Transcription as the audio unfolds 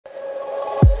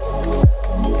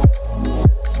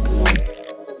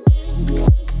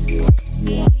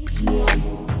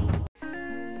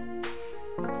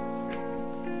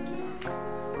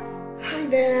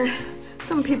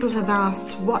have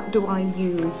asked, what do I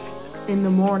use in the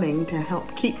morning to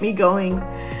help keep me going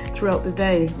throughout the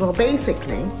day? Well,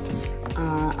 basically,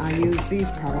 I use these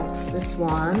products. This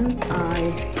one.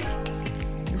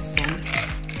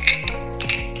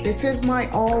 This is my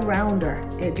all-rounder.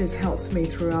 It just helps me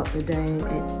throughout the day.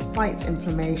 It fights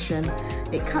inflammation.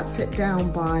 It cuts it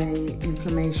down by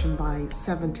inflammation by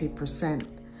 70%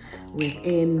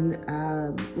 within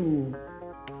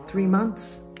 3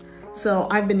 months. So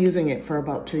I've been using it for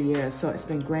about 2 years, so it's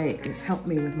been great. It's helped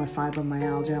me with my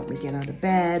fibromyalgia, helped me get out of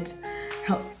bed,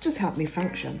 helped me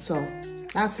function. So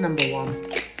that's number one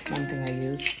thing I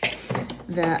use.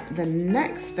 The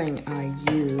next thing I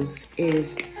use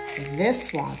is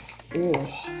this one.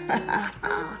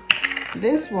 Oh,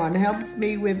 this one helps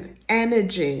me with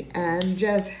energy and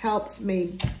just helps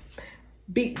me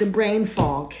beat the brain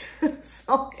fog.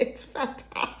 So it's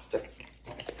fantastic.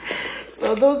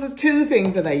 So those are two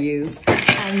things that I use.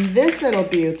 And this little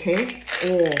beauty,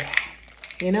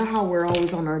 you know how we're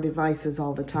always on our devices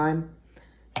all the time?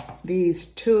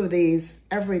 Two of these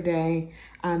every day,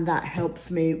 and that helps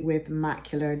me with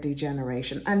macular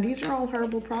degeneration. And these are all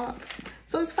herbal products.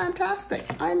 So it's fantastic.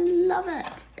 I love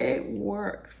it. It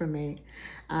works for me.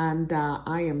 And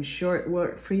I am sure it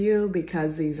worked for you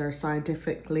because these are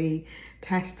scientifically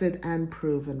tested and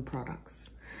proven products.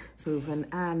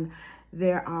 And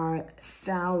there are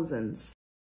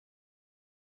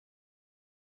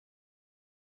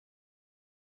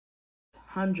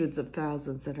hundreds of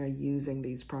thousands that are using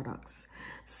these products.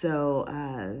 So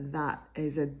that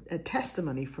is a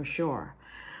testimony for sure.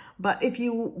 But if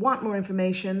you want more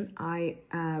information, I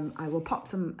will pop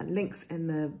some links in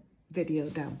the video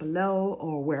down below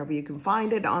or wherever you can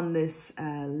find it on this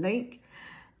link.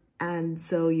 And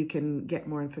so you can get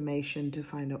more information to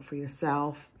find out for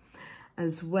yourself.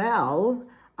 As well,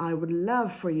 I would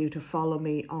love for you to follow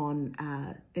me on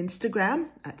Instagram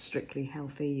at Strictly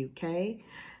Healthy UK.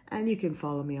 And you can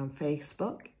follow me on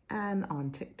Facebook and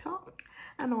on TikTok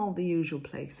and all the usual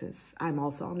places. I'm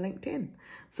also on LinkedIn.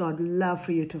 So I'd love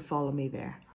for you to follow me there.